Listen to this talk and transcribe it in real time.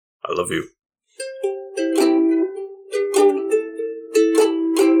I love you.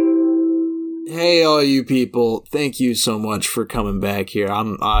 Hey, all you people! Thank you so much for coming back here.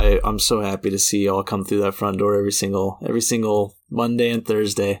 I'm so happy to see y'all come through that front door every single Monday and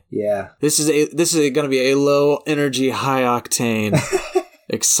Thursday. Yeah, this is going to be a low energy, high octane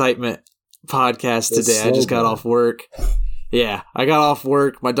excitement podcast today. I just got off work. Yeah, I got off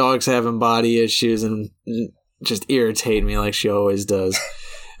work. My dog's having body issues and just irritate me like she always does.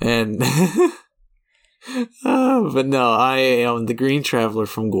 And but no, I am the Green Traveler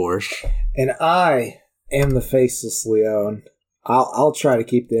from Gorsh. And I am the Faceless Leone. I'll try to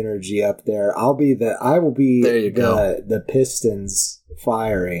keep the energy up there. I will be the pistons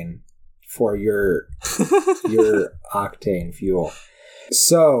firing for your octane fuel.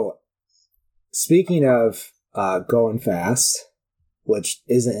 So, speaking of going fast, which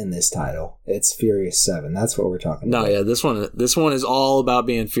isn't in this title, it's Furious 7. That's what we're talking about. No, yeah, this one is all about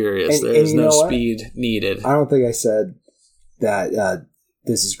being furious. There's no speed needed. I don't think I said that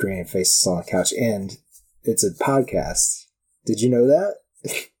this is Green and Faceless on the Couch, and it's a podcast. Did you know that?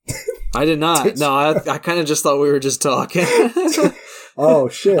 I did not. I kind of just thought we were just talking. Oh,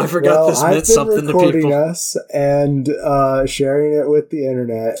 shit. I forgot this meant something to people. I've been recording us and sharing it with the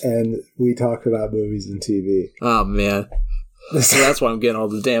internet, and we talk about movies and TV. Oh, man. So that's why I'm getting all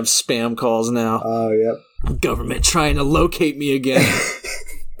the damn spam calls now. Oh, yep. Government trying to locate me again.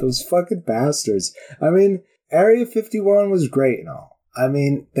 Those fucking bastards. I mean, Area 51 was great and all. I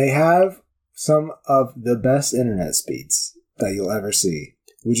mean, they have some of the best internet speeds that you'll ever see,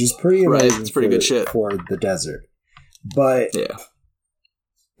 which is pretty amazing. Right, it's pretty good shit for the desert. But, yeah.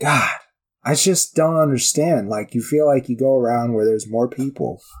 God, I just don't understand. Like, you feel like you go around where there's more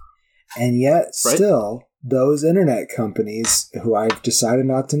people, and yet still, those internet companies, who I've decided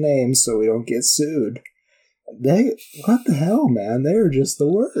not to name so we don't get sued, what the hell, man? They're just the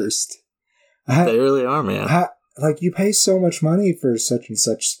worst. They really are, man. Like, you pay so much money for such and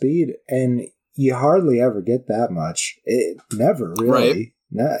such speed, and you hardly ever get that much. It never really.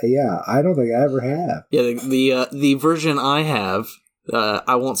 Right. Yeah, I don't think I ever have. Yeah, the version I have,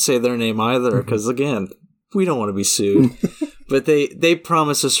 I won't say their name either, because, again, we don't want to be sued. But they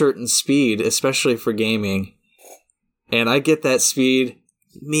promise a certain speed, especially for gaming. And I get that speed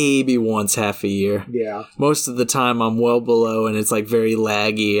maybe once half a year. Yeah. Most of the time I'm well below, and it's like very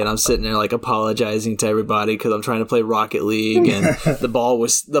laggy, and I'm sitting there like apologizing to everybody because I'm trying to play Rocket League, and the ball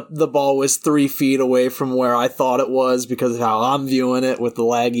was 3 feet away from where I thought it was because of how I'm viewing it with the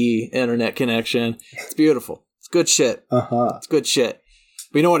laggy internet connection. It's beautiful. It's good shit. It's good shit.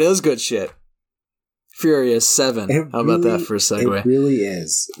 But you know what is good shit? Furious 7. How about that for a segue? It really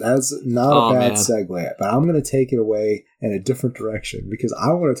is. That's not a bad segue, but I'm going to take it away in a different direction because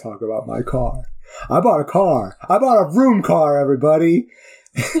I want to talk about my car. I bought a car. I bought a vroom car, everybody.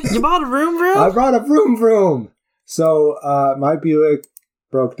 You bought a vroom vroom? I bought a vroom vroom. So my Buick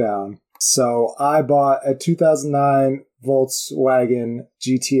broke down. So I bought a 2009 Volkswagen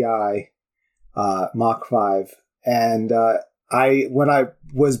GTI Mach 5. And when I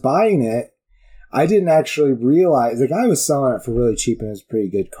was buying it, I didn't actually realize the guy was selling it for really cheap, and it was a pretty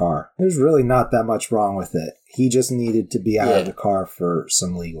good car. There's really not that much wrong with it. He just needed to be out of the car for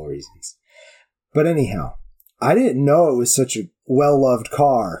some legal reasons. But anyhow, I didn't know it was such a well-loved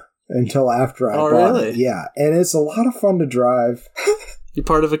car until after I bought it. Yeah, and it's a lot of fun to drive. You're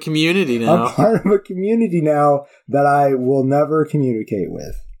part of a community now. I'm part of a community now that I will never communicate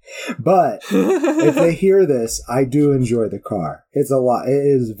with. But if they hear this, I do enjoy the car. It's a lot. It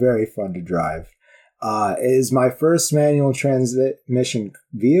is very fun to drive. It is my first manual transmission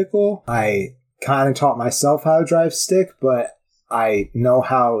vehicle. I kind of taught myself how to drive stick, but I know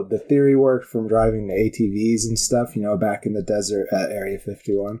how the theory worked from driving the ATVs and stuff, back in the desert at Area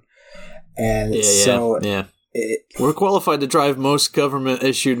 51. And we're qualified to drive most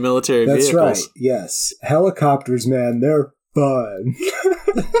government-issued military vehicles. That's right, yes. Helicopters, man, they're fun.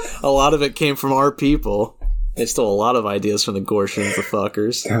 A lot of it came from our people. They stole a lot of ideas from the Gorshans, the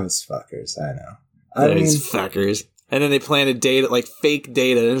fuckers. Those fuckers, I know. These fuckers. And then they planted data, like fake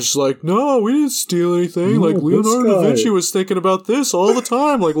data, and it's just like, no, we didn't steal anything. Like, Leonardo da Vinci was thinking about this all the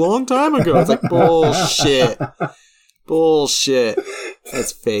time, like, long time ago. It's like, bullshit. Bullshit.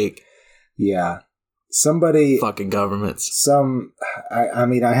 That's fake. Yeah. Fucking governments. I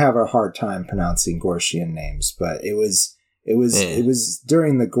mean, I have a hard time pronouncing Gorshian names, but it was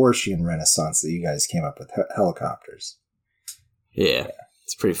during the Gorshian Renaissance that you guys came up with helicopters. Yeah.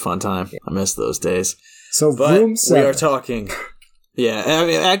 It's a pretty fun time. Yeah. I miss those days. So Vroom 7. We are talking. Yeah, I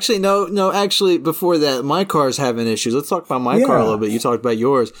mean, actually, no, actually, before that, my car's having issues. Let's talk about my car a little bit. You talked about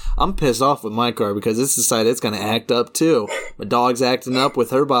yours. I'm pissed off with my car because it's decided it's going to act up too. My dog's acting up with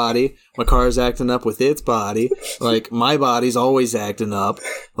her body. My car's acting up with its body. Like, my body's always acting up.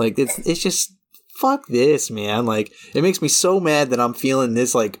 Like, it's just, fuck this, man. Like, it makes me so mad that I'm feeling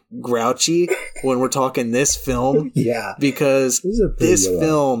this, like, grouchy when we're talking this film. Yeah. Because this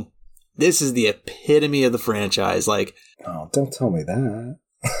film, this is the epitome of the franchise. Like, oh, don't tell me that.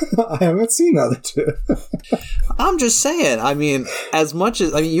 I haven't seen the other two. I'm just saying. I mean,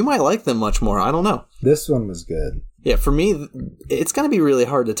 you might like them much more. I don't know. This one was good. Yeah, for me, it's going to be really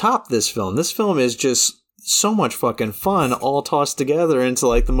hard to top this film. This film is just so much fucking fun, all tossed together into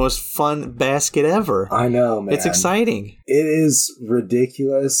like the most fun basket ever. I know, man. It's exciting. It is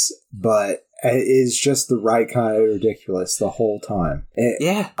ridiculous, but it is just the right kind of ridiculous the whole time.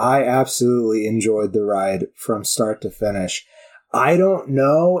 I absolutely enjoyed the ride from start to finish. I don't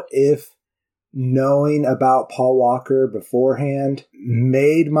know if knowing about Paul Walker beforehand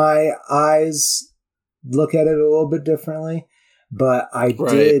made my eyes look at it a little bit differently, but I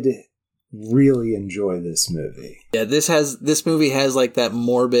did really enjoy this movie. Yeah, this movie has like that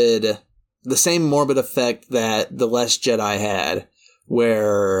the same morbid effect that The Last Jedi had,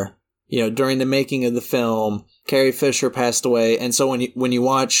 where, you know, during the making of the film, Carrie Fisher passed away, and so when you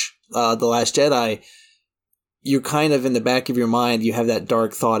watch The Last Jedi, you're kind of in the back of your mind, you have that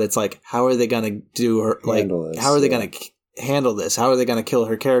dark thought. It's like, how are they going to do her? Like, how are they going to handle this? How are they going to kill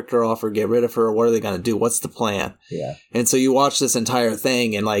her character off or get rid of her? Or what are they going to do? What's the plan? Yeah. And so you watch this entire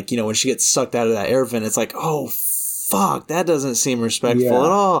thing, and like, you know, when she gets sucked out of that air vent, it's like, oh, fuck, that doesn't seem respectful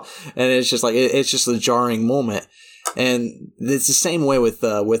at all. And it's just like, it's just a jarring moment. And it's the same way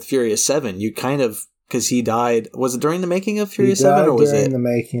with Furious 7. You kind of, because he died, was it during the making of Furious 7 or was it during the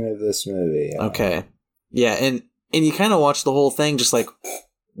making of this movie? Yeah. Okay. Yeah, and you kind of watch the whole thing just like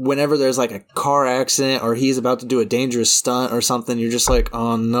whenever there's like a car accident or he's about to do a dangerous stunt or something, you're just like,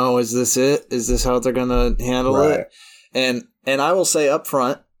 oh no, is this it? Is this how they're going to handle it? And I will say up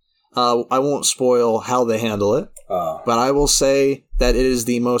front, I won't spoil how they handle it, but I will say that it is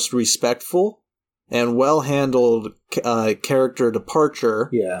the most respectful and well-handled character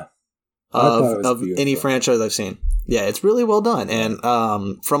departure of any franchise I've seen. Yeah, it's really well done. And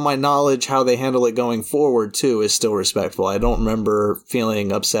from my knowledge, how they handle it going forward, too, is still respectful. I don't remember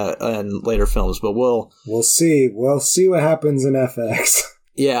feeling upset in later films, but we'll see. We'll see what happens in FX.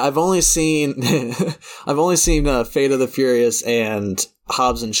 Yeah, I've only seen Fate of the Furious and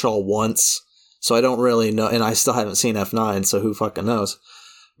Hobbs and Shaw once, so I don't really know, and I still haven't seen F9, so who fucking knows.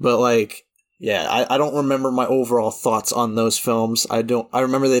 But like, yeah, I don't remember my overall thoughts on those films. I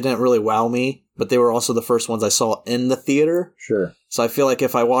remember they didn't really wow me, but they were also the first ones I saw in the theater. Sure. So I feel like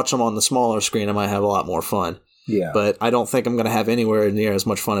if I watch them on the smaller screen, I might have a lot more fun. Yeah. But I don't think I'm going to have anywhere near as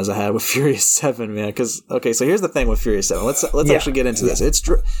much fun as I had with Furious 7, man. Because, okay, so here's the thing with Furious 7. Let's actually get into this.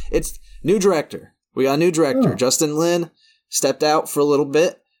 It's new director. We got a new director. Justin Lin stepped out for a little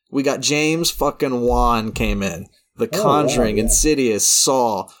bit. We got James fucking Wan came in. The Conjuring, Insidious,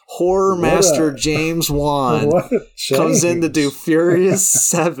 Saw, horror master James Wan comes in to do Furious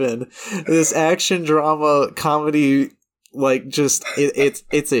 7. This action drama comedy, like, just it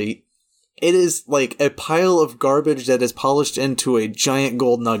is like a pile of garbage that is polished into a giant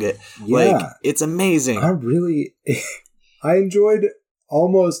gold nugget. Yeah. Like, it's amazing. I enjoyed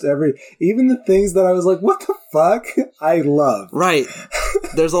almost even the things that I was like, what the fuck? I love. Right.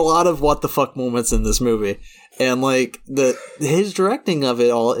 There's a lot of what the fuck moments in this movie. And like his directing of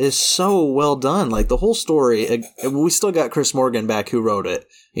it all is so well done. Like the whole story, we still got Chris Morgan back who wrote it.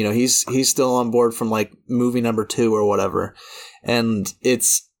 You know, he's still on board from like movie number 2 or whatever. And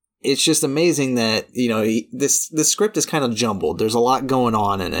it's just amazing that, you know, this script is kind of jumbled. There's a lot going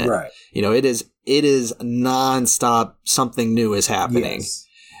on in it. Right. You know, it is nonstop. Something new is happening. Yes.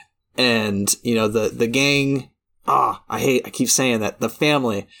 And, you know, the gang, I keep saying that, the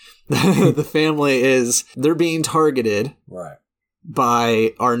family, the family they're being targeted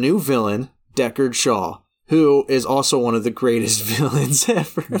by our new villain, Deckard Shaw, who is also one of the greatest villains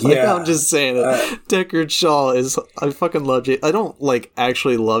ever. Like, I'm just saying it. Deckard Shaw I fucking love I don't like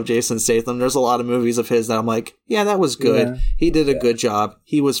actually love Jason Statham. There's a lot of movies of his that I'm like, yeah, that was good. Yeah. He did a good job.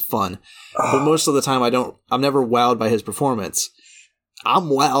 He was fun. But most of the time I'm never wowed by his performance. I'm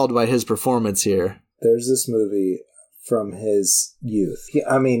wowed by his performance here. There's this movie from his youth.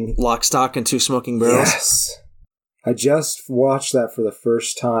 Lock, Stock, and Two Smoking Barrels. Yes. I just watched that for the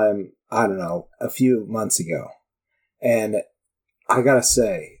first time, I don't know, a few months ago. And I gotta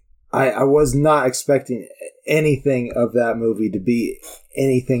say, I was not expecting anything of that movie to be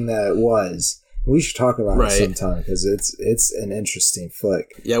anything that it was. We should talk about Right. it sometime because it's an interesting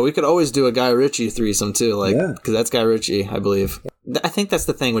flick. Yeah, we could always do a Guy Ritchie threesome too, like Yeah. because that's Guy Ritchie, I believe. I think that's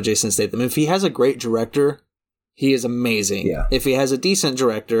the thing with Jason Statham. If he has a great director, he is amazing. Yeah. If he has a decent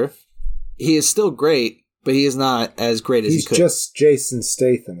director, he is still great, but he is not as great as He's he could. just Jason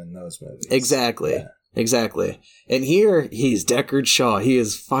Statham in those movies. Exactly. Yeah. Exactly. And here, he's Deckard Shaw. He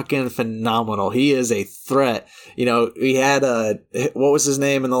is fucking phenomenal. He is a threat. You know, we had, what was his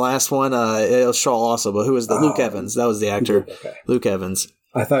name in the last one? It was Shaw also, but who was Luke Evans. That was the actor. Okay. Luke Evans.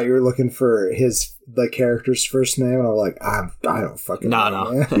 I thought you were looking for the character's first name, and I'm like, I don't fucking know.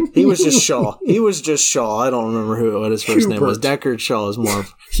 No. He was just Shaw. He was just Shaw. I don't remember what his first name was. Deckard Shaw is more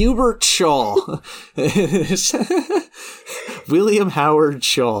Hubert Shaw. William Howard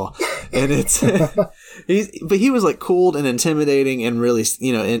Shaw. And it's but he was like cool and intimidating and really,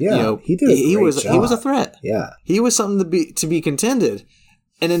 you know, and Yeah, you know, he did a great he was a threat. Yeah. He was something to be contended.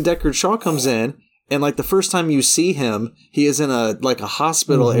 And then Deckard Shaw comes in, and like the first time you see him, he is in a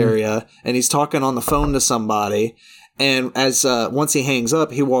hospital area, and he's talking on the phone to somebody. And as once he hangs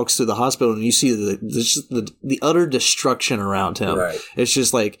up, he walks through the hospital, and you see the utter destruction around him. Right. It's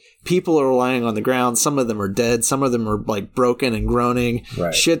just like people are lying on the ground. Some of them are dead. Some of them are like broken and groaning.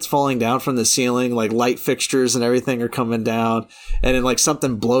 Right. Shit's falling down from the ceiling. Like light fixtures and everything are coming down. And then like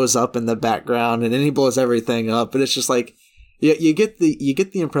something blows up in the background, and then he blows everything up. And it's just like, yeah, you get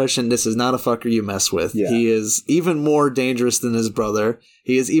the impression this is not a fucker you mess with. Yeah. He is even more dangerous than his brother.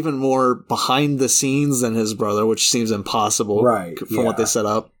 He is even more behind the scenes than his brother, which seems impossible from what they set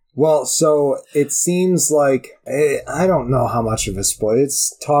up. Well, so it seems like, I don't know how much of a spoiler.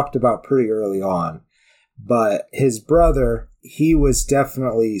 It's talked about pretty early on. But his brother, he was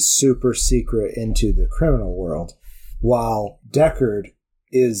definitely super secret into the criminal world, while Deckard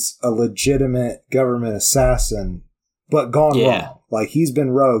is a legitimate government assassin, but gone wrong. Like, he's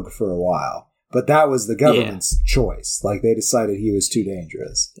been rogue for a while. But that was the government's choice. Like, they decided he was too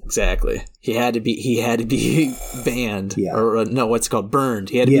dangerous. Exactly. He had to be banned. Yeah. Or no, what's it called? Burned.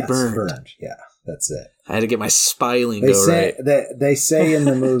 He had to be burned. Yeah, that's it. I had to get my spy They lingo say right. they say in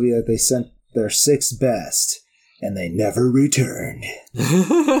the movie that they sent their 6 best and they never returned.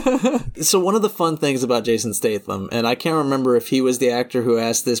 So one of the fun things about Jason Statham, and I can't remember if he was the actor who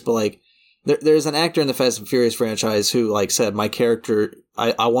asked this, but like there's an actor in the Fast and Furious franchise who like said, my character,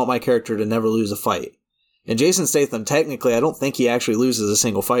 I want my character to never lose a fight. And Jason Statham, technically, I don't think he actually loses a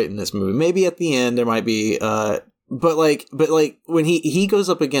single fight in this movie. Maybe at the end there might be, but when he goes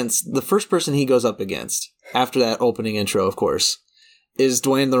up against, the first person he goes up against after that opening intro, of course, is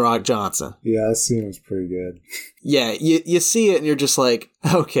Dwayne "The Rock" Johnson. Yeah, that scene was pretty good. Yeah, you see it and you're just like,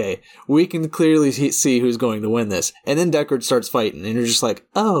 okay, we can clearly see who's going to win this. And then Deckard starts fighting and you're just like,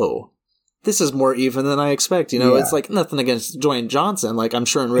 oh, this is more even than I expect. You know, It's like nothing against Dwayne Johnson. Like, I'm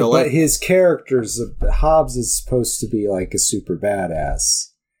sure in real life. But his characters, Hobbs is supposed to be like a super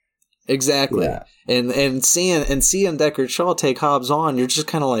badass. Exactly. Yeah. And seeing Deckard Shaw take Hobbs on, you're just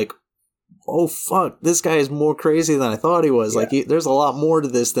kind of like, oh, fuck, this guy is more crazy than I thought he was. Yeah. Like, there's a lot more to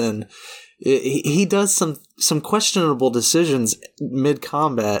this than... He does some questionable decisions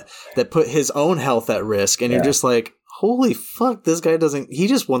mid-combat that put his own health at risk, and you're just like, holy fuck, this guy he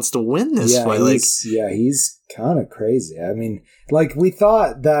just wants to win this fight. He's kind of crazy. I mean, like, we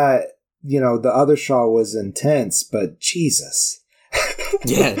thought that, you know, the other Shaw was intense, but Jesus.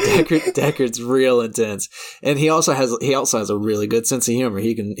 Yeah, Deckard's real intense, and he also has a really good sense of humor.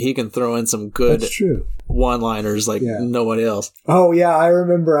 He can throw in some good one-liners like nobody else. Oh yeah, I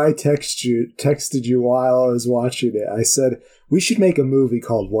remember I texted you while I was watching it. I said we should make a movie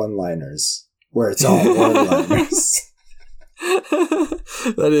called One-Liners, where it's all one-liners.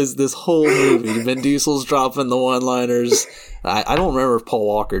 That is this whole movie. Vin Diesel's dropping the one-liners. I don't remember if Paul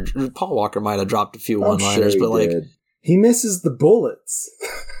Walker might have dropped a few one-liners, but like. He misses the bullets.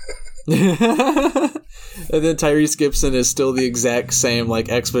 And then Tyrese Gibson is still the exact same, like,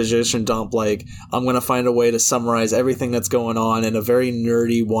 exposition dump, like, I'm going to find a way to summarize everything that's going on in a very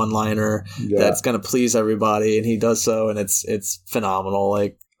nerdy one-liner that's going to please everybody, and he does so, and it's phenomenal.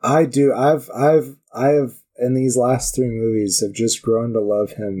 Like, I have in these last 3 movies have just grown to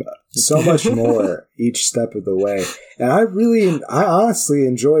love him so much more each step of the way. And I honestly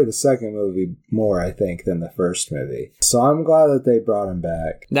enjoy the second movie more, I think, than the first movie. So I'm glad that they brought him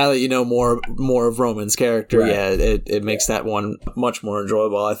back. Now that you know more of Roman's character, it makes that one much more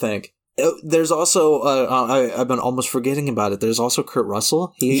enjoyable, I think. There's also, I've been almost forgetting about it, there's also Kurt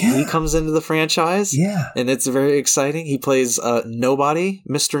Russell. He comes into the franchise. Yeah. And it's very exciting. He plays Nobody,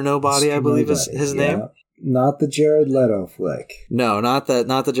 Mr. Nobody, I believe is his name. Not the Jared Leto flick. No, not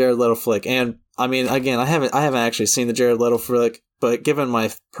the Jared Leto flick. And I mean, again, I haven't actually seen the Jared Leto flick, but given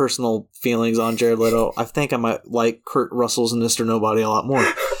my personal feelings on Jared Leto, I think I might like Kurt Russell's Mr. Nobody a lot more.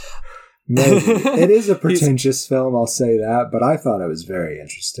 Maybe. It is a pretentious film, I'll say that, but I thought it was very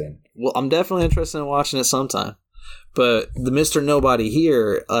interesting. Well, I'm definitely interested in watching it sometime. But the Mr. Nobody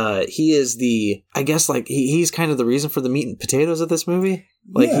here, he is I guess, like, he's kind of the reason for the meat and potatoes of this movie.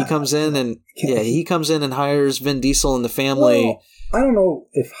 Like, he comes in and hires Vin Diesel and the family. Well, I don't know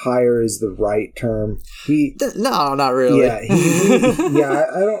if hire is the right term. No, not really. Yeah,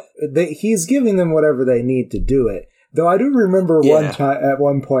 I don't. He's giving them whatever they need to do it. Though I do remember one time, at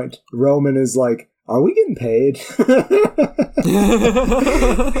one point, Roman is like, "Are we getting paid?"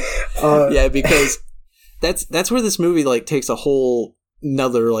 Yeah, because that's where this movie like takes a whole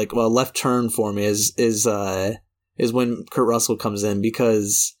another like left turn for me is when Kurt Russell comes in,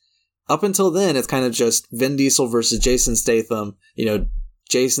 because up until then it's kind of just Vin Diesel versus Jason Statham. You know,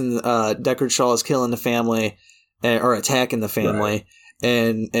 Jason Deckard Shaw is killing the family or attacking the family,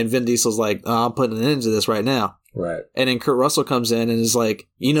 right. and Vin Diesel's like, I'm putting an end to this right now. Right. And then Kurt Russell comes in and is like,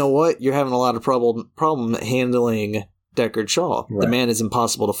 you know what? You're having a lot of problem handling Deckard Shaw. Right. The man is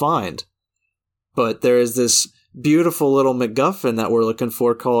impossible to find. But there is this beautiful little MacGuffin that we're looking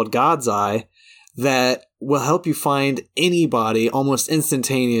for called God's Eye that will help you find anybody almost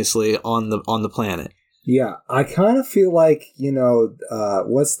instantaneously on the planet. Yeah, I kind of feel like,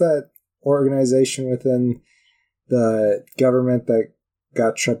 what's that organization within the government that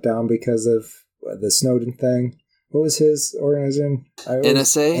got shut down because of the Snowden thing? What was his organization?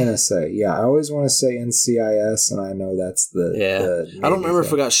 NSA? NSA, yeah. I always want to say NCIS, and I know that's the... Yeah. I don't remember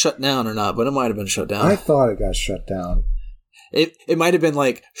if it got shut down or not, but it might have been shut down. I thought it got shut down. It might have been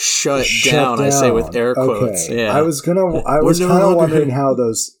like shut down, I say with air quotes. Okay. Yeah. I was kind of wondering how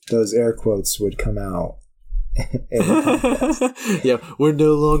those air quotes would come out. Yeah, we're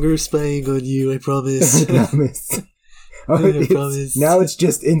no longer spying on you, I promise. I promise. Now it's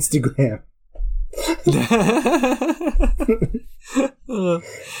just Instagram.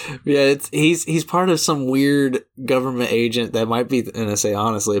 Yeah, he's part of some weird government agent that might be the NSA,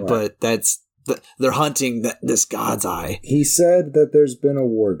 honestly, right. But they're hunting this God's Eye. He said that there's been a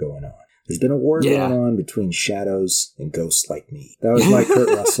war going on. There's been a war going on between shadows and ghosts like me. That was my Kurt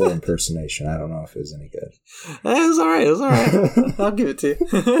Russell impersonation. I don't know if it was any good. It was all right. I'll give it to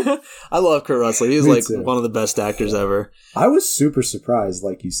you. I love Kurt Russell. He was like one of the best actors ever. I was super surprised,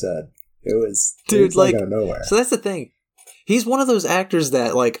 like you said. It was like out of nowhere. So that's the thing. He's one of those actors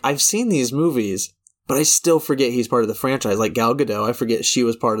that, like, I've seen these movies, but I still forget he's part of the franchise. Like Gal Gadot, I forget she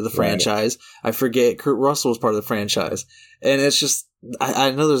was part of the franchise. I forget Kurt Russell was part of the franchise. And it's just, I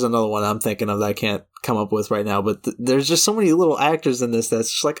know there's another one I'm thinking of that I can't come up with right now, but there's just so many little actors in this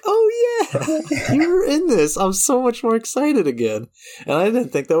that's just like, oh yeah, you were in this. I'm so much more excited again. And I didn't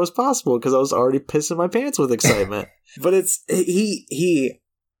think that was possible because I was already pissing my pants with excitement. But he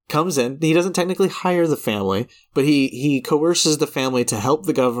comes in. He doesn't technically hire the family, but he coerces the family to help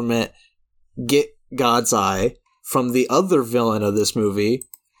the government get God's Eye from the other villain of this movie,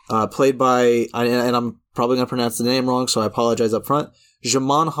 played by, and I'm probably going to pronounce the name wrong, so I apologize up front,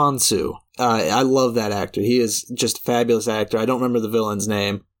 Djimon Hounsou. I love that actor. He is just a fabulous actor. I don't remember the villain's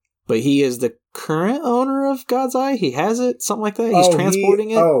name, but he is the current owner of God's Eye. He has it, something like that. He's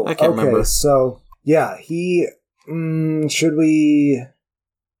transporting it. I can't remember. So, yeah, he...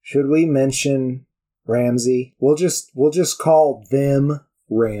 Should we mention Ramsey? We'll just call them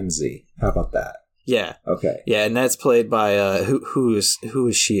Ramsey. How about that? Yeah. Okay. Yeah, and that's played by who is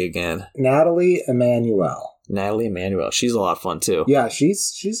she again? Nathalie Emmanuel. Nathalie Emmanuel. She's a lot of fun too. Yeah,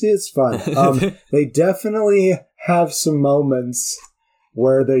 she's fun. They definitely have some moments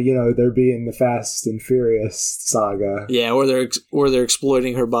where they're being the Fast and Furious saga. Yeah, where they're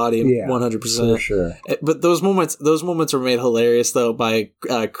exploiting her body 100%. For sure. But those moments were made hilarious though by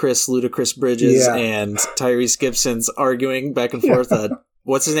Chris Ludacris Bridges and Tyrese Gibson's arguing back and forth.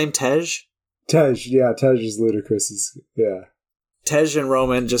 What's his name? Tej? Tej is Ludacris's. Yeah. Tej and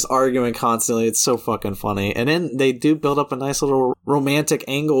Roman just arguing constantly. It's so fucking funny. And then they do build up a nice little romantic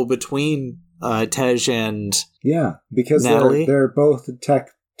angle between Tej and because Nathalie. They're both tech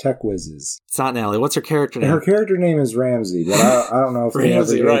whizzes. It's not Nathalie. What's her character name? Her character name is Ramsey, but I don't know if they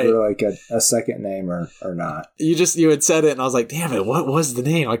ever gave her like a second name or not. You had said it, and I was like, damn it, what was the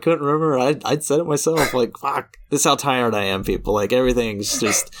name? I couldn't remember. I'd said it myself. Like, fuck. This is how tired I am, people. Like, everything's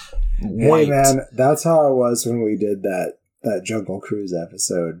just wiped. Hey, man, that's how I was when we did that Jungle Cruise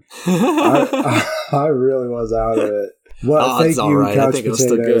episode. I really was out of it. Well, thank you, right. Couch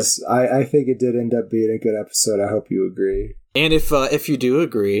Potatoes. I think it did end up being a good episode. I hope you agree. And if you do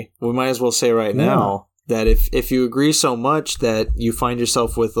agree, we might as well say right now that if you agree so much that you find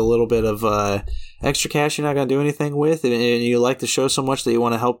yourself with a little bit of extra cash you're not going to do anything with, and you like the show so much that you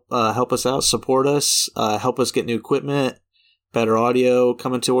want to help us out, support us, help us get new equipment, better audio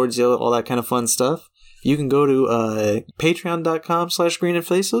coming towards you, all that kind of fun stuff, you can go to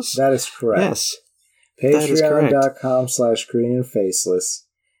patreon.com/greenandfaceless. That is correct. Yes. Patreon.com/greenandfaceless.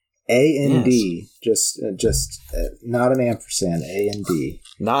 A&D, just not an ampersand, A&D.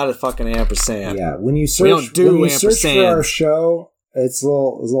 Not a fucking ampersand. Yeah, when you search for our show, it's a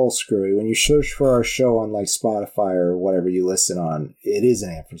little screwy. When you search for our show on like Spotify or whatever you listen on, it is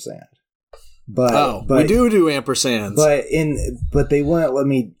an ampersand. But we do ampersands. But they wouldn't let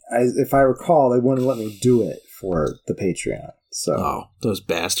me. If I recall, they wouldn't let me do it for the Patreon. So those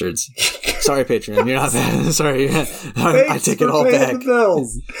bastards. Sorry, Patreon. You're not bad. Sorry. I take it all back. The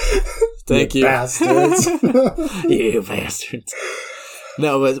bills. Thank you. Bastards. You bastards.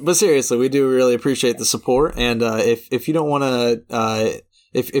 No, but seriously, we do really appreciate the support. And if you don't want to,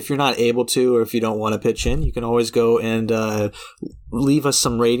 if you're not able to, or if you don't want to pitch in, you can always go and leave us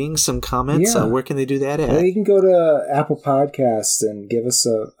some ratings, some comments. Yeah. Where can they do that at? Well, you can go to Apple Podcasts and give us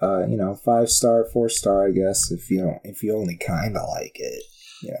a 5-star, 4-star, I guess, if you only kind of like it.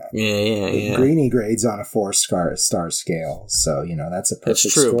 Yeah. Greenie grades on a 4-star scale, so that's a perfect. That's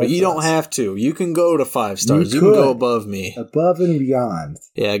true, score but you don't have to. You can go to 5 stars. You can go above me, above and beyond.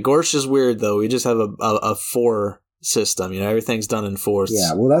 Yeah, Gorsh is weird though. We just have a 4 system. Everything's done in 4s.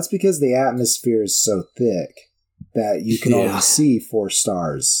 Yeah, well, that's because the atmosphere is so thick that you can only see 4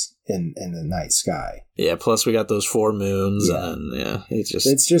 stars in the night sky. Yeah, plus we got those 4 moons, and it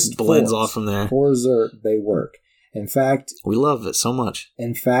just blends off from there. 4s they work. In fact, we love it so much.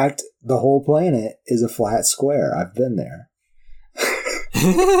 In fact, the whole planet is a flat square. I've been there.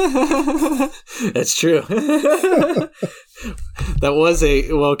 That's true. That was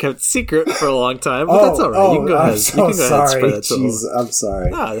a well-kept secret for a long time, but that's all right. You can go ahead. I'm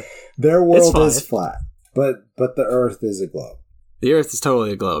sorry. Their world is flat, but the Earth is a globe. The Earth is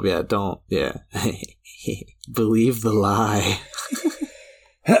totally a globe. Yeah, don't. Yeah. Believe the lie.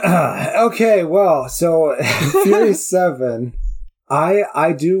 Okay, well, so Fury 7,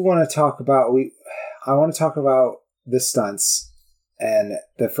 I do want to talk about I want to talk about the stunts, and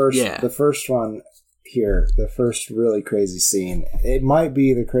the first one here, the first really crazy scene. It might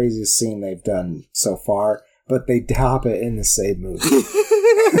be the craziest scene they've done so far, but they top it in the same movie.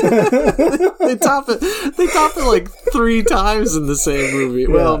 They top it like 3 times in the same movie. Yeah.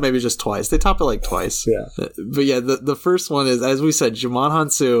 Well, maybe just twice. They top it like twice. Yeah. But yeah, the first one is, as we said, Djimon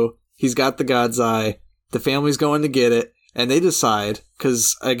Hounsou, he's got the God's Eye. The family's going to get it, and they decide,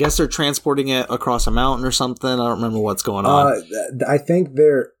 because I guess they're transporting it across a mountain or something. I don't remember what's going on. I think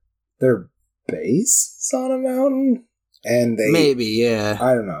their base is on a mountain, and they... Maybe, yeah.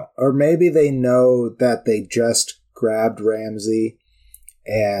 I don't know. Or maybe they know that they just grabbed Ramsey.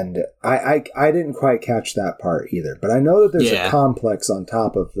 And I didn't quite catch that part either, but I know that there's a complex on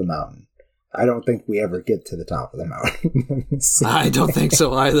top of the mountain. I don't think we ever get to the top of the mountain. I don't think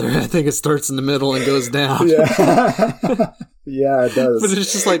so either. I think it starts in the middle and goes down. Yeah, yeah, it does. But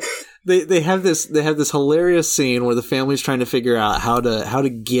it's just like they have this hilarious scene where the family's trying to figure out how to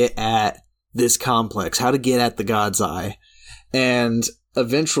get at this complex, how to get at the God's Eye, and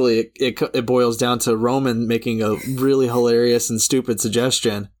eventually it boils down to Roman making a really hilarious and stupid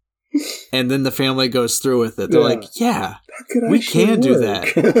suggestion, and then the family goes through with it. They're like, we can do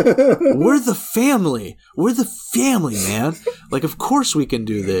that. We're the family, man. Like, of course we can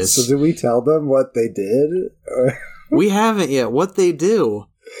do this. So did we tell them what they did? We haven't yet. What they do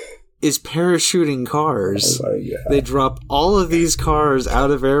is parachuting cars. Oh my God. They drop all of these cars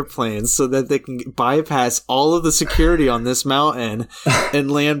out of airplanes so that they can bypass all of the security on this mountain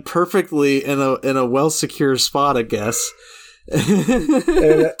and land perfectly in a well-secure spot, I guess.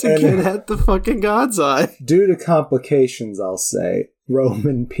 to get at the fucking God's Eye. Due to complications, I'll say,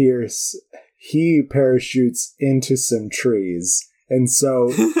 Roman Pierce, he parachutes into some trees, and so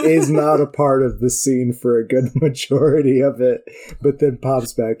is not a part of the scene for a good majority of it, but then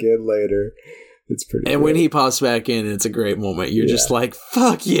pops back in later. It's pretty And great. when he pops back in, it's a great moment. You're just like,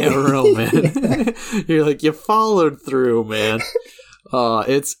 fuck yeah, Roman. You're like, you followed through, man.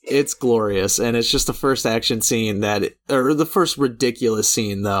 It's glorious, and it's just the first action scene or the first ridiculous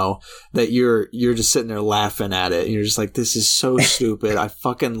scene though, that you're just sitting there laughing at it, and you're just like, this is so stupid. I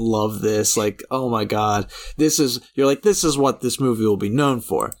fucking love this. Like, oh my God, this is what this movie will be known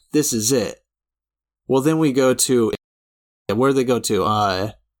for. This is it. Well, then we go to where do they go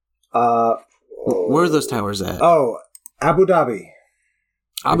to? Where are those towers at? Oh, Abu Dhabi.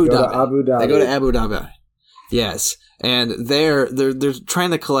 Abu Dhabi. Abu Dhabi. They go to Abu Dhabi. Yes. And they're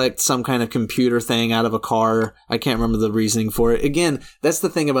trying to collect some kind of computer thing out of a car. I can't remember the reasoning for it. Again, that's the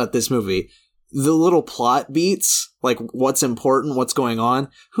thing about this movie. The little plot beats, like what's important, what's going on,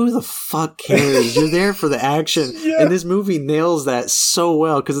 who the fuck cares? You're there for the action. Yeah. And this movie nails that so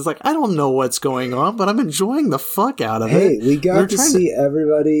well because it's like, I don't know what's going on, but I'm enjoying the fuck out of it. Hey, we got to see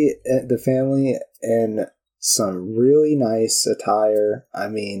everybody, the family, in some really nice attire. I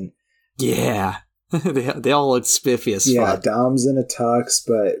mean... Yeah. They all look spiffy as fuck. Yeah, Dom's in a tux,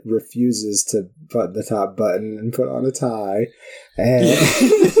 but refuses to put the top button and put on a tie. And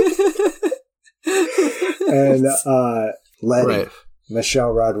Letty, right.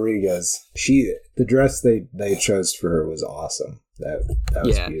 Michelle Rodriguez, the dress they chose for her was awesome. That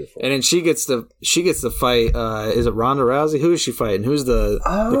was beautiful. And then she gets to fight. Is it Ronda Rousey? Who is she fighting? Who's the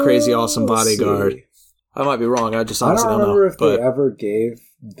crazy awesome bodyguard? See. I might be wrong. I just honestly don't know. I don't remember if they ever gave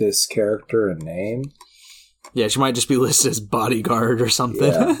this character a name. Yeah, she might just be listed as bodyguard or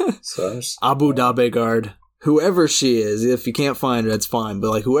something. Yeah, so Abu Dhabi guard. Whoever she is, if you can't find her, that's fine. But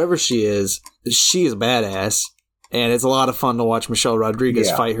like whoever she is a badass. And it's a lot of fun to watch Michelle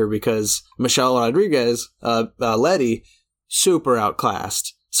Rodriguez fight her because Michelle Rodriguez, Letty, super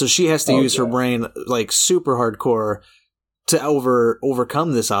outclassed. So she has to use her brain like super hardcore to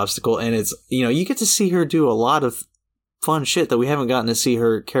overcome this obstacle. And it's, you get to see her do a lot of fun shit that we haven't gotten to see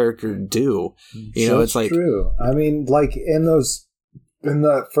her character do. It's like true. I mean, like in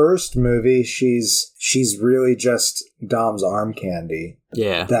the first movie, she's really just Dom's arm candy.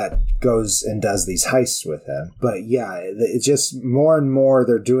 Yeah. That goes and does these heists with him. But yeah, it's just more and more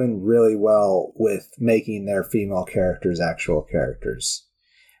they're doing really well with making their female characters actual characters.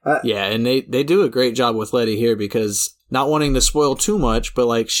 And they do a great job with Letty here because not wanting to spoil too much, but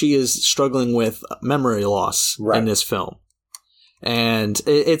like she is struggling with memory loss in this film. And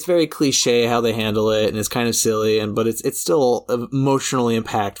it's very cliche how they handle it, and it's kind of silly, but it's still emotionally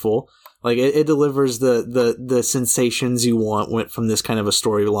impactful. Like it delivers the sensations you want from this kind of a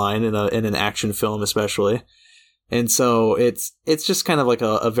storyline in an action film, especially. And so it's just kind of like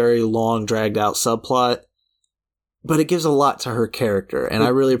a very long, dragged out subplot, but it gives a lot to her character, and I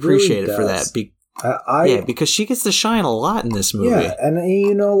really appreciate it for that. Because she gets to shine a lot in this movie. Yeah, and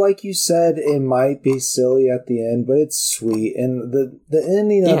like you said, it might be silly at the end, but it's sweet. And the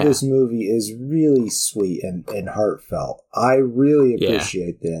ending of this movie is really sweet and heartfelt. I really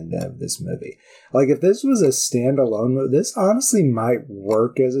appreciate the end of this movie. Like, if this was a standalone movie, this honestly might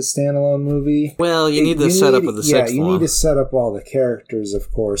work as a standalone movie. Well, you need the setup of the sixth one. Yeah, you need to set up all the characters,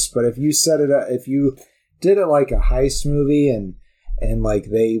 of course. But if you set it up, if you did it like a heist movie and like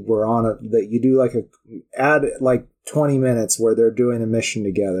they were on that you do like add like 20 minutes where they're doing a mission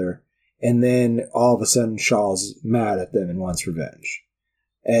together, and then all of a sudden Shaw's mad at them and wants revenge.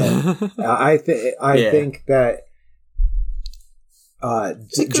 And I think that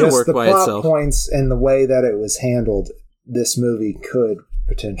just the plot points and the way that it was handled, this movie could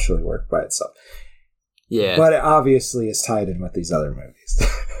potentially work by itself. Yeah, but it obviously is tied in with these other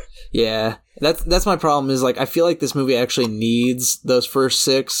movies. Yeah, that's my problem is like I feel like this movie actually needs those first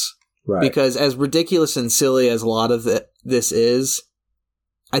six, right? Because as ridiculous and silly as a lot of this is,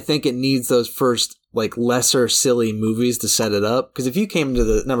 I think it needs those first like lesser silly movies to set it up. Because if you came to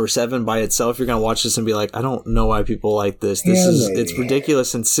the number 7 by itself, you're gonna watch this and be like, I don't know why people like this. It's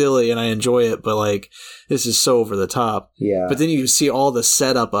ridiculous and silly, and I enjoy it, but like this is so over the top. Yeah. But then you see all the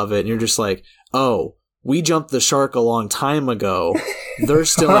setup of it, and you're just like, oh. We jumped the shark a long time ago. They're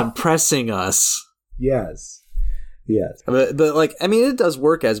still impressing us. Yes. But like, I mean, it does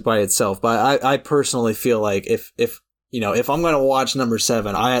work as by itself. But I personally feel like if I'm going to watch number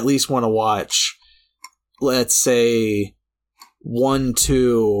 7, I at least want to watch, let's say, 1,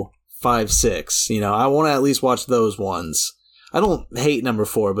 2, 5, 6. I want to at least watch those ones. I don't hate number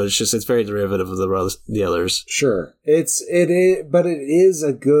 4, but it's very derivative of the others. Sure, it is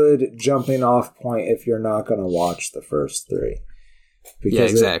a good jumping off point if you're not going to watch the first 3.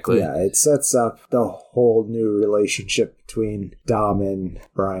 Because exactly. It sets up the whole new relationship between Dom and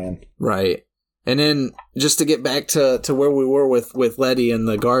Brian. Right, and then just to get back to where we were with Letty and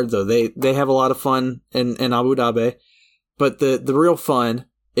the guard, though they have a lot of fun in Abu Dhabi, but the real fun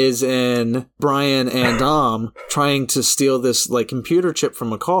is in Brian and Dom trying to steal this like computer chip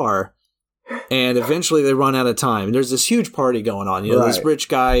from a car, and eventually they run out of time. There's this huge party going on. This rich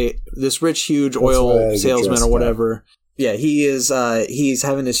guy, this rich huge oil salesman or whatever. Yeah, he is. He's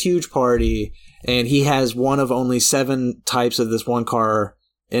having this huge party, and he has one of only 7 types of this one car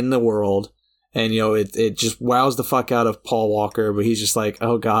in the world. And, you know, it just wows the fuck out of Paul Walker, but he's just like,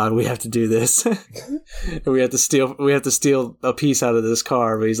 oh God, we have to do this. we have to steal a piece out of this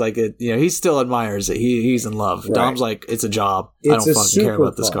car. But he's like, you know, he still admires it. He's in love. Right. Dom's like, it's a job. I don't fucking care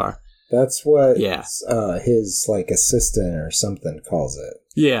about this car. That's what his like assistant or something calls it.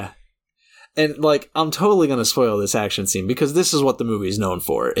 Yeah. And like, I'm totally going to spoil this action scene because this is what the movie is known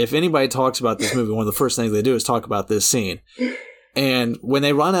for. If anybody talks about this movie, one of the first things they do is talk about this scene. And when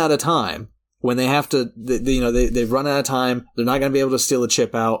they run out of time, when they have to, they've run out of time. They're not going to be able to steal the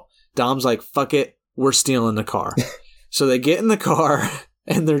chip out. Dom's like, fuck it. We're stealing the car. So they get in the car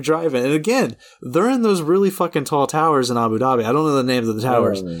and they're driving. And again, they're in those really fucking tall towers in Abu Dhabi. I don't know the names of the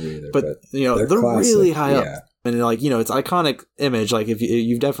towers, either, but you know, they're really high up. And like, you know, it's iconic image. Like if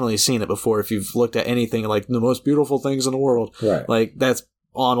you've definitely seen it before, if you've looked at anything like the most beautiful things in the world, right. Like that's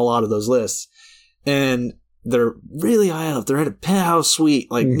on a lot of those lists. And they're really high up. They're at a penthouse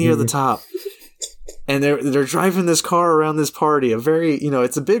suite, like near the top. And they're driving this car around this party. A very, you know,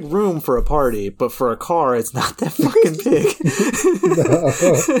 it's a big room for a party, but for a car, it's not that fucking big.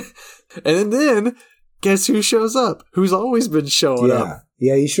 And then, guess who shows up? Who's always been showing up?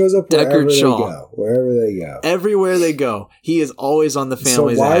 Yeah, he shows up wherever they go. Wherever they go. Everywhere they go. He is always on the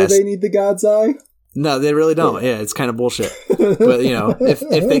family's ass. So why do they need the God's Eye? No, they really don't. Yeah, it's kind of bullshit. But, you know, if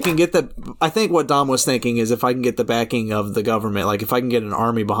they can get I think what Dom was thinking is if I can get the backing of the government, like if I can get an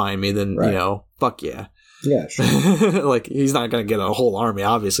army behind me, then, you know, fuck yeah. Yeah, sure. Like, he's not going to get a whole army,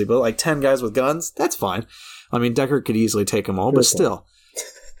 obviously, but like 10 guys with guns, that's fine. I mean, Deckard could easily take them all, but still.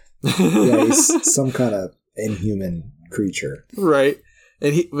 Yeah, he's some kind of inhuman creature. Right.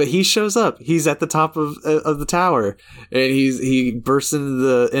 And he shows up. He's at the top of the tower, and he bursts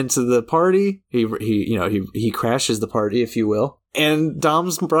into the party. He crashes the party, if you will. And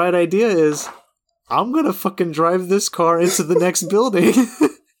Dom's bright idea is, I'm gonna fucking drive this car into the next building.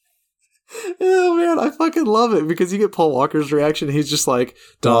 Oh man, I fucking love it because you get Paul Walker's reaction. He's just like,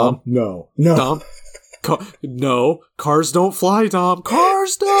 Dom, no, Dom. No, cars don't fly, Dom.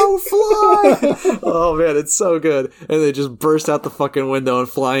 Cars don't fly. Oh man, it's so good. And they just burst out the fucking window and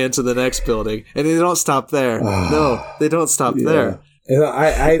fly into the next building. And they don't stop there. No, they don't stop there.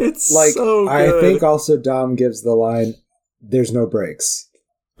 And it's like, so good. I think also Dom gives the line, "There's no brakes."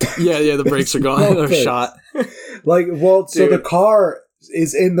 Yeah, the brakes are gone. They're shot. Like, well, so the car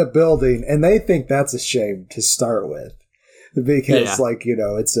is in the building, and they think that's a shame to start with. Because, like, you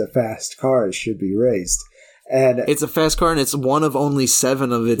know, it's a fast car. It should be raced. And it's a fast car, and it's one of only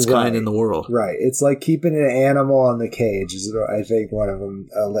 7 of its kind in the world. Right. It's like keeping an animal in the cage. Is I think one of them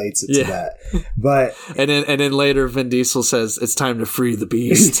relates it to that. But and then later, Vin Diesel says, it's time to free the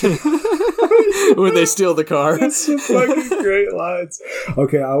beast. When they steal the car. That's some fucking great lines.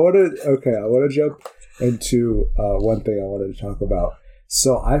 Okay, I want to jump into one thing I wanted to talk about.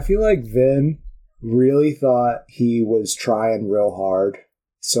 So I feel like Vin really thought he was trying real hard.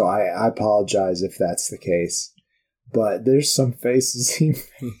 So I apologize if that's the case. But there's some faces he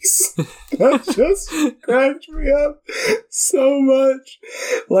makes that just cracked me up so much.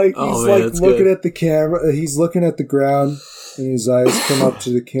 Like, he's looking at the camera. He's looking at the ground, and his eyes come up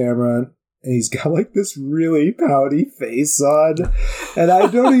to the camera, and he's got like this really pouty face on. And I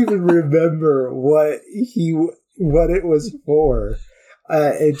don't even remember what it was for.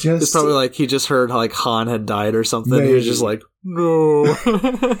 It's probably like he just heard like Han had died or something. Maybe. He was just like, no.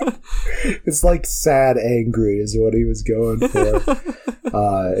 It's like sad angry is what he was going for.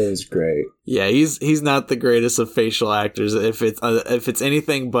 It was great. Yeah, he's not the greatest of facial actors. If it's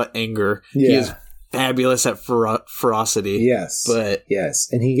anything but anger, he is fabulous at ferocity. Yes,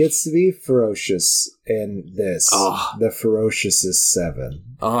 and he gets to be ferocious in this. The Ferociousest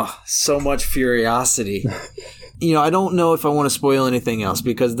 7. Oh, so much furiosity. You know, I don't know if I want to spoil anything else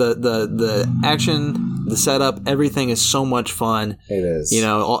because the action, the setup, everything is so much fun. It is. You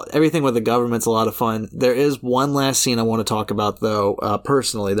know, everything with the government's a lot of fun. There is one last scene I want to talk about, though,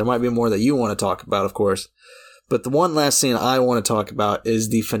 personally. There might be more that you want to talk about, of course. But the one last scene I want to talk about is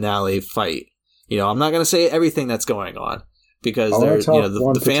the finale fight. You know, I'm not going to say everything that's going on because there's, you know,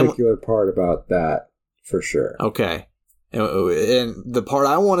 one particular part about that for sure. Okay. And the part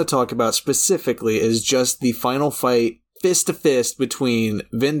I want to talk about specifically is just the final fight, fist to fist, between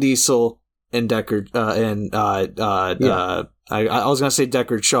Vin Diesel and Deckard. I was going to say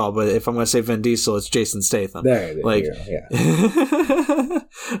Deckard Shaw, but if I'm going to say Vin Diesel, it's Jason Statham. There you go.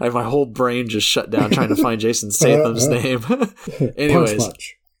 My whole brain just shut down trying to find Jason Statham's name. Anyways,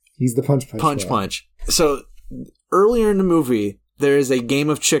 punch. He's the punch. So earlier in the movie, there is a game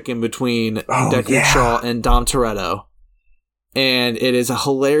of chicken between Deckard Shaw and Dom Toretto. And it is a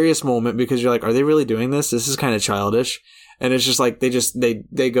hilarious moment because you're like, are they really doing this? This is kind of childish. And it's just like,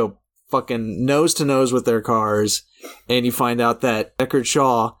 they go fucking nose to nose with their cars, and you find out that Deckard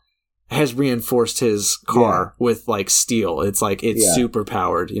Shaw has reinforced his car with like steel. It's like super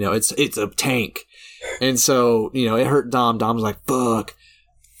powered. It's a tank. And so, it hurt Dom. Dom's like, fuck.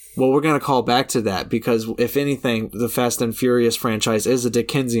 Well, we're going to call back to that because if anything, the Fast and Furious franchise is a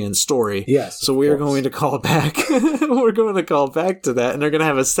Dickensian story. Yes. So we are going to call back. We're going to call back to that, and they're going to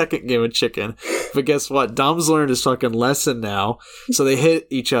have a second game of chicken. But guess what? Dom's learned his fucking lesson now. So they hit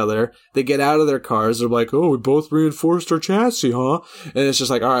each other. They get out of their cars. They're like, oh, we both reinforced our chassis, huh? And it's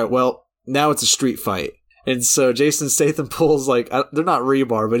just like, all right, well, now it's a street fight. And so Jason Statham pulls like they're not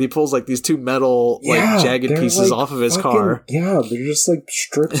rebar, but he pulls like these two metal like jagged pieces off of his car. Yeah, they're just like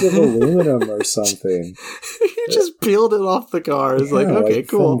strips of aluminum or something. He just peeled it off the car. It's like, okay,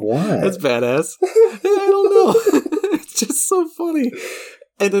 cool. That's badass. I don't know. It's just so funny.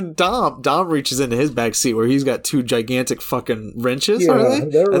 And then Dom reaches into his back seat where he's got two gigantic fucking wrenches. Yeah, are they?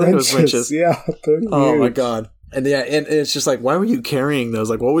 They're I think wrenches. it was wrenches. Yeah. Oh my god. And yeah, and it's just like, why were you carrying those?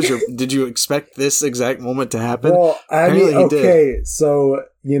 Like, what was did you expect this exact moment to happen? Well, Apparently he did. So,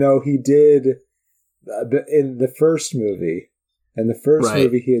 he did in the first movie. In the first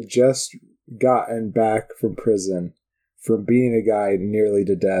movie, he had just gotten back from prison from beating a guy nearly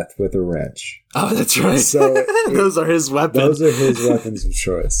to death with a wrench. Oh, that's right. So those are his weapons. Those are his weapons of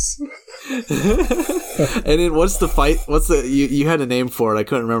choice. And then what's the fight? What's the you had a name for it? I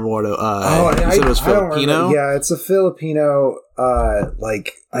couldn't remember what it. You said it was Filipino. Yeah, it's a Filipino.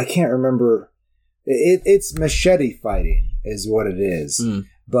 I can't remember. It's machete fighting is what it is.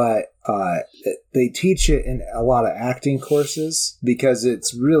 But they teach it in a lot of acting courses because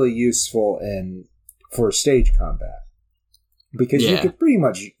it's really useful for stage combat. Because you could pretty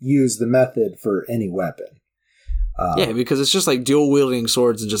much use the method for any weapon. Because it's just like dual wielding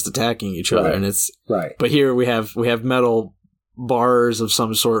swords and just attacking each other, and it's right. But here we have metal bars of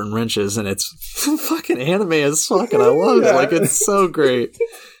some sort and wrenches, and it's fucking anime as fuck, and I love it. Like, it's so great,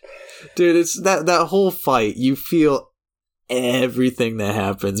 dude. It's that whole fight. You feel everything that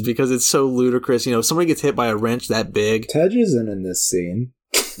happens because it's so ludicrous. If somebody gets hit by a wrench that big, Tej isn't in this scene.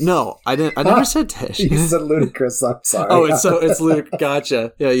 No, I didn't. I never said Tej. You said ludicrous. I'm sorry. Oh, it's ludicrous.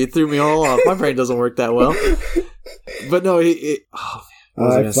 Gotcha. Yeah, you threw me all off. My brain doesn't work that well. But no,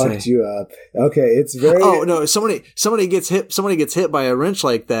 I fucked you up. Okay, it's very. Oh no! Somebody gets hit. Somebody gets hit by a wrench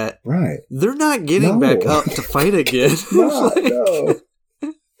like that. Right. They're not getting back up to fight again. No.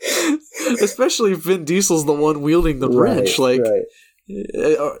 Especially if Vin Diesel's the one wielding the wrench.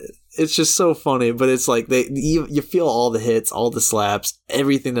 It's just so funny, but it's like you feel all the hits, all the slaps,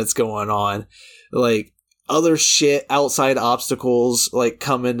 everything that's going on. Like, other shit, outside obstacles like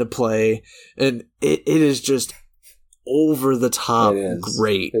come into play, and it is just over the top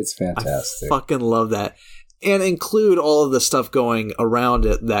great. It's fantastic. I fucking love that. And include all of the stuff going around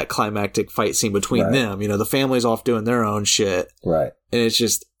it, that climactic fight scene between them. The family's off doing their own shit. Right. And it's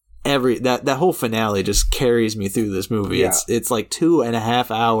just that whole finale just carries me through this movie. Yeah. It's like 2.5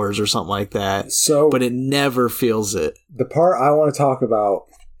 hours or something like that. But it never feels it. The part I want to talk about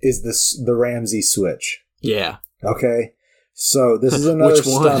is the Ramsey switch. Yeah. Okay. So this is another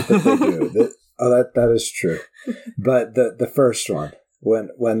stunt that they do. That is true. But the first one,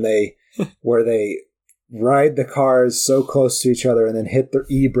 where they ride the cars so close to each other and then hit their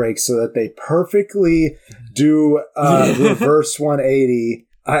e-brakes so that they perfectly do reverse 180.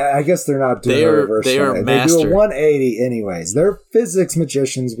 I guess they're not doing a reverse 180. They do a 180 anyways. They're physics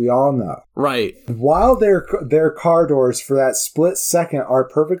magicians, we all know. Right. While their car doors for that split second are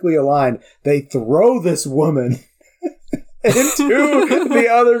perfectly aligned, they throw this woman into the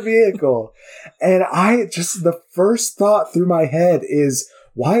other vehicle. And the first thought through my head is,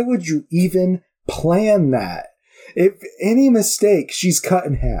 why would you even plan that? If any mistake, she's cut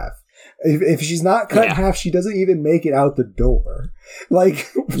in half. If she's not cut in half, she doesn't even make it out the door. Like,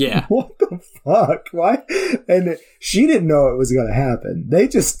 what the fuck? Why? And she didn't know it was going to happen. They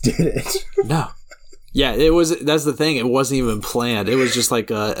just did it. No. Yeah, that's the thing. It wasn't even planned. It was just like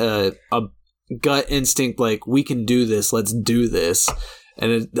a gut instinct, like, we can do this. Let's do this.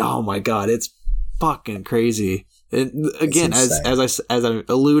 And oh my God, it's fucking crazy. And again, as I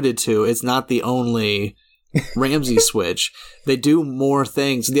alluded to, it's not the only Ramsey switch. They do more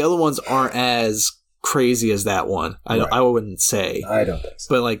things. The other ones aren't as crazy as that one. I wouldn't say. I don't think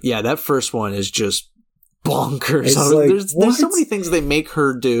so. But like, yeah, that first one is just bonkers. There's so many things they make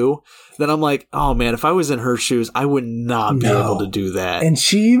her do that I'm like, oh man, if I was in her shoes, I would not be able to do that. And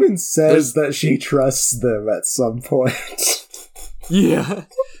she even says that she trusts them at some point. Yeah.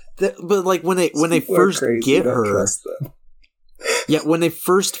 But like when they first get her, when they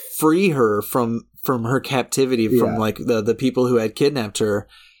first free her from her captivity from like the people who had kidnapped her,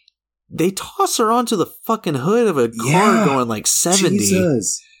 they toss her onto the fucking hood of a car going like 70.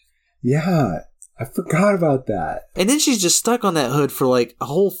 Jesus. Yeah. I forgot about that. And then she's just stuck on that hood for like a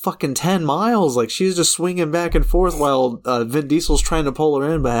whole fucking 10 miles. Like she's just swinging back and forth while Vin Diesel's trying to pull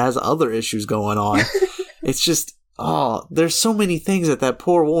her in, but has other issues going on. It's just, there's so many things that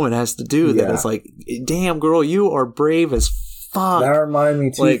poor woman has to do that it's like, damn girl, you are brave as fuck. That reminded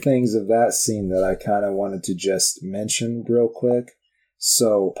me two things of that scene that I kind of wanted to just mention real quick.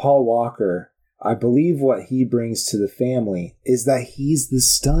 So Paul Walker, I believe what he brings to the family is that he's the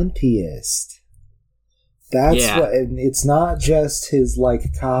stuntiest. That's what, and it's not just his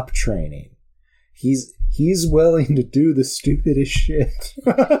like cop training. He's willing to do the stupidest shit.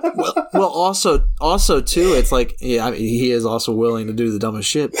 well, also too, it's like, yeah, I mean, he is also willing to do the dumbest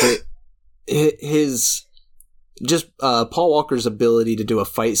shit, but his Paul Walker's ability to do a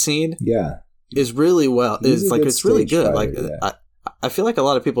fight scene, is really it's really good. Fighter, like I feel like a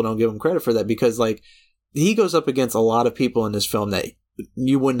lot of people don't give him credit for that because like he goes up against a lot of people in this film that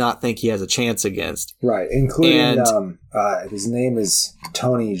you would not think he has a chance against. Right, including his name is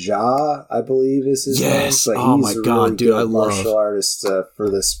Tony Jaa, I believe is his name. Yes, but my God, really dude, I love martial artist for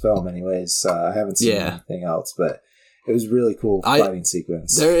this film anyways. I haven't seen anything else, but it was really cool fighting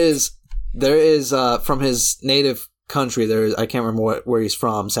sequence. There is from his native country, I can't remember where he's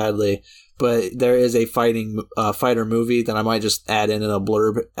from, sadly, but there is a fighter movie that I might just add in a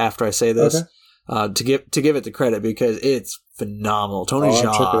blurb after I say this. Okay. To give it the credit because it's phenomenal. Tony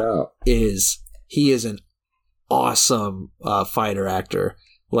Jaa is an awesome fighter actor.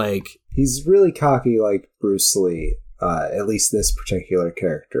 Like he's really cocky, like Bruce Lee. At least this particular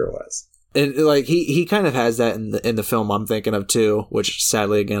character was. And like he kind of has that in the film I'm thinking of too, which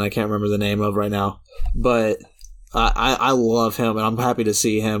sadly again I can't remember the name of right now. But I love him and I'm happy to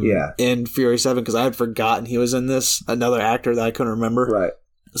see him in Fury 7 because I had forgotten he was in this. Another actor that I couldn't remember. Right.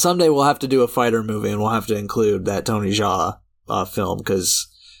 Someday we'll have to do a fighter movie and we'll have to include that Tony Jaa film because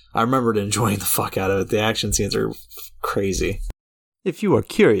I remembered enjoying the fuck out of it. The action scenes are crazy. If you are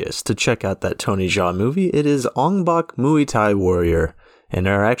curious to check out that Tony Jaa movie, it is Ong Bak Muay Thai Warrior, and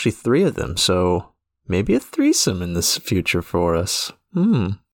there are actually 3 of them, so maybe a threesome in this future for us.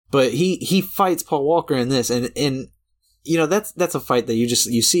 But he fights Paul Walker in this, and you know that's a fight that you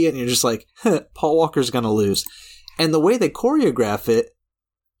see it and you're just like, Paul Walker's gonna lose, and the way they choreograph it.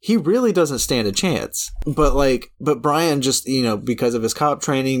 He really doesn't stand a chance. But Brian just, you know, because of his cop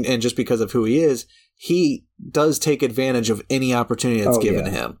training and just because of who he is, he does take advantage of any opportunity that's given to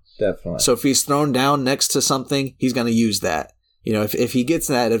him. Definitely. So if he's thrown down next to something, he's going to use that. You know, if he gets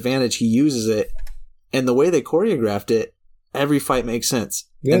that advantage, he uses it. And the way they choreographed it, every fight makes sense.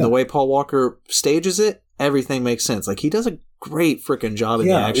 Yeah. And the way Paul Walker stages it, everything makes sense. Like, he does a great freaking job in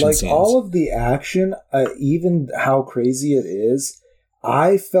the action scenes. All of the action, even how crazy it is,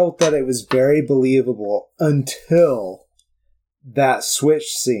 I felt that it was very believable until that switch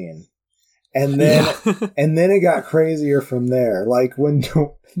scene. And then and then it got crazier from there. Like when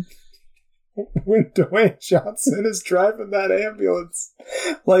Dwayne Johnson is driving that ambulance.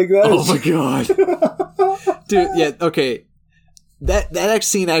 Like that. Oh my God. Dude, yeah, okay. That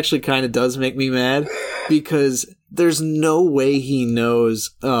scene actually kind of does make me mad because there's no way he knows.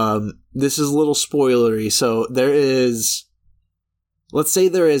 This is a little spoilery. So let's say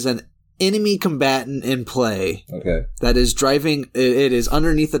there is an enemy combatant in play that is driving. It is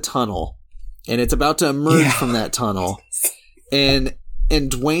underneath a tunnel, and it's about to emerge from that tunnel. And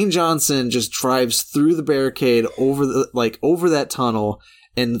Dwayne Johnson just drives through the barricade over that tunnel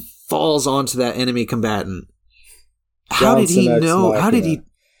and falls onto that enemy combatant. How did he know? How did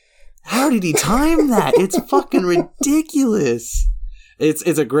he time that? It's fucking ridiculous.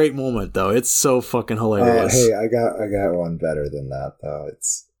 It's a great moment though. It's so fucking hilarious. Hey, I got one better than that though.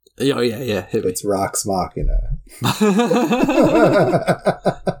 It's it's Rox Machina.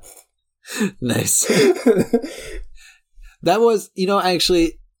 Nice. That was, you know,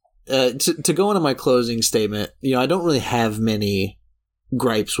 actually to go into my closing statement, you know, I don't really have many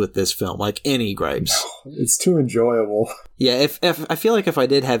gripes with this film, like any gripes. No, it's too enjoyable. Yeah, if I feel like if I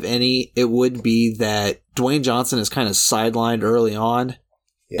did have any, it would be that Dwayne Johnson is kind of sidelined early on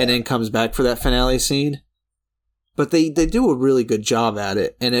and then comes back for that finale scene. But they do a really good job at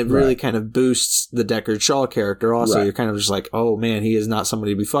it, and it really kind of boosts the Deckard Shaw character also. Right. You're kind of just like, oh man, he is not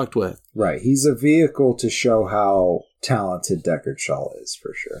somebody to be fucked with. Right. He's a vehicle to show how talented Deckard Shaw is,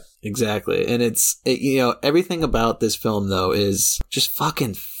 for sure. Exactly. And you know, everything about this film, though, is just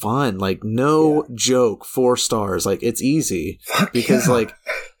fucking fun. Like, no joke, 4 stars. Like, it's easy. Because, like,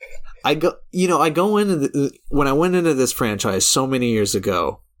 when I went into this franchise so many years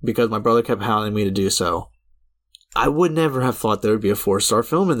ago, because my brother kept hounding me to do so, I would never have thought there would be a 4-star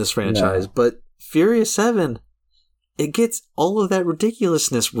film in this franchise, but Furious 7, it gets all of that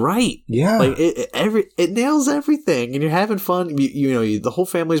ridiculousness right. Yeah. Like, it nails everything, and you're having fun. The whole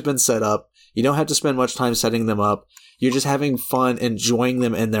family's been set up. You don't have to spend much time setting them up. You're just having fun, enjoying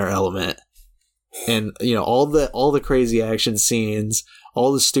them in their element. And, all the crazy action scenes,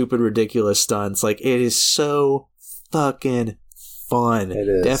 all the stupid, ridiculous stunts. Like, it is so fucking fun. It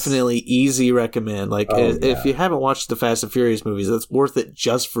is. Definitely easy recommend. Like, if you haven't watched the Fast and Furious movies, it's worth it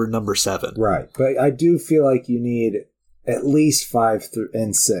just for number 7. Right. But I do feel like you need at least 5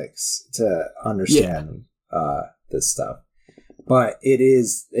 and 6 to understand this stuff. But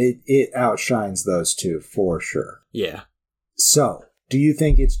it outshines those two for sure. Yeah. So, do you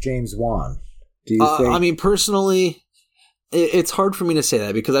think it's James Wan? Do you think? I mean, personally, it's hard for me to say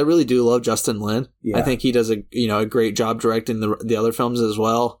that because I really do love Justin Lin. Yeah. I think he does a great job directing the other films as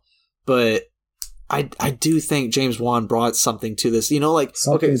well. But I do think James Wan brought something to this.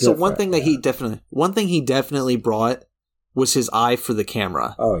 So one thing that he definitely brought was his eye for the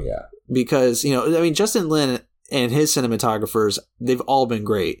camera. Oh yeah. Because Justin Lin and his cinematographers, they've all been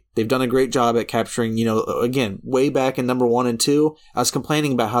great. They've done a great job at capturing, again, way back in number 1 and 2, I was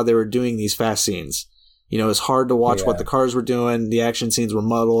complaining about how they were doing these fast scenes. It's hard to watch what the cars were doing. The action scenes were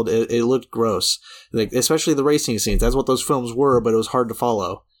muddled. It looked gross. Like, especially the racing scenes. That's what those films were, but it was hard to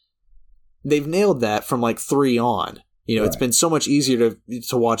follow. They've nailed that from 3 on. It's been so much easier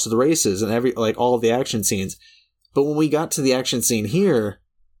to watch the races and all of the action scenes. But when we got to the action scene here,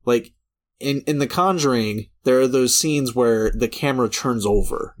 in The Conjuring, there are those scenes where the camera turns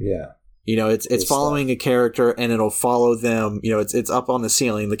over. Yeah. It's following a character and it'll follow them. It's up on the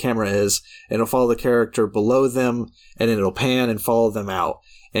ceiling, the camera is, and it'll follow the character below them, and then it'll pan and follow them out.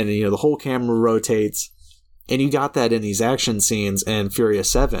 And, the whole camera rotates. And you got that in these action scenes and Furious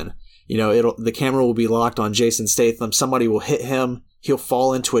 7. The camera will be locked on Jason Statham. Somebody will hit him. He'll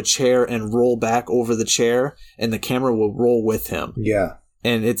fall into a chair and roll back over the chair, and the camera will roll with him. Yeah.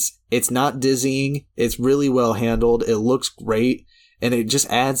 And it's not dizzying. It's really well handled. It looks great. And it just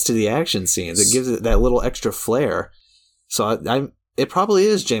adds to the action scenes. It gives it that little extra flair. So it probably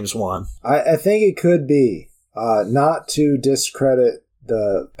is James Wan. I think it could be. Not to discredit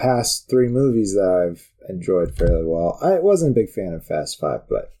the past 3 movies that I've enjoyed fairly well. I wasn't a big fan of Fast 5,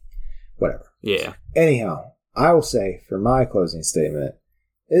 but whatever. Yeah. Anyhow, I will say, for my closing statement,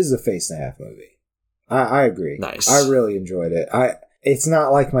 it is a face and a half movie. I agree. Nice. I really enjoyed it. It's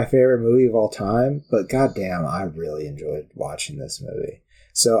not like my favorite movie of all time, but goddamn, I really enjoyed watching this movie.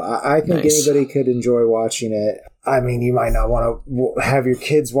 So I think anybody could enjoy watching it. I mean, you might not want to have your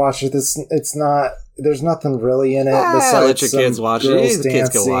kids watch it. There's nothing really in it besides let your kids watch it. The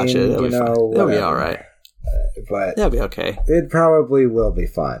kids can watch it. They'll be all right. But they'll be okay. It probably will be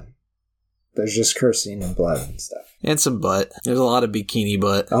fun. There's just cursing and blood and stuff. And some butt. There's a lot of bikini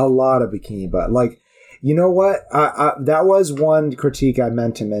butt. A lot of bikini butt. You know what? That was one critique I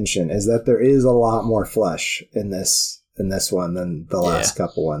meant to mention, is that there is a lot more flesh in this one than the last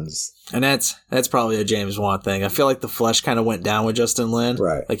couple ones. And that's probably a James Wan thing. I feel like the flesh kind of went down with Justin Lin.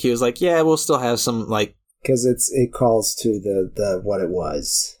 Right. He was like, yeah, we'll still have some because it calls to the what it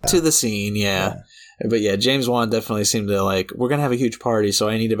was. To the scene, yeah. But yeah, James Wan definitely seemed to we're going to have a huge party, so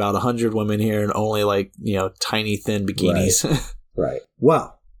I need about 100 women here and only tiny thin bikinis. Right.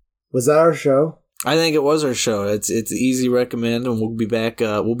 Well, was that our show? I think it was our show. It's easy recommend, and we'll be back.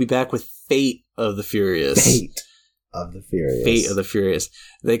 We'll be back with Fate of the Furious. Fate of the Furious.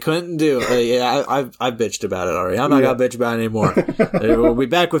 They couldn't do. I've bitched about it already. I'm not gonna bitch about it anymore. We'll be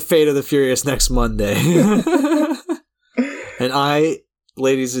back with Fate of the Furious next Monday. And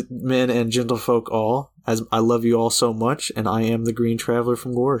ladies, men, and gentlefolk all, as I love you all so much, and I am the Green Traveler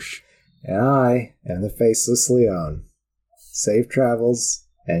from Gorsh. And I am the Faceless Leon. Safe travels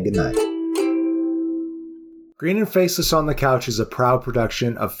and good night. Green and Faceless on the Couch is a proud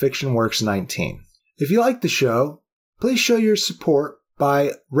production of FictionWorks 19. If you like the show, please show your support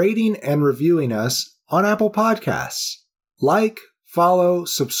by rating and reviewing us on Apple Podcasts. Follow,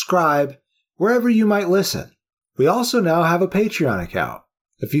 subscribe, wherever you might listen. We also now have a Patreon account.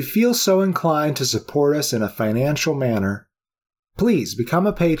 If you feel so inclined to support us in a financial manner, please become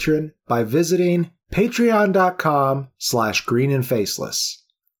a patron by visiting patreon.com/greenandfaceless.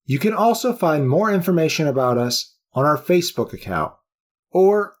 You can also find more information about us on our Facebook account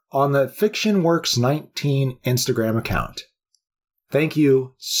or on the FictionWorks 19 Instagram account. Thank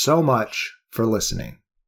you so much for listening.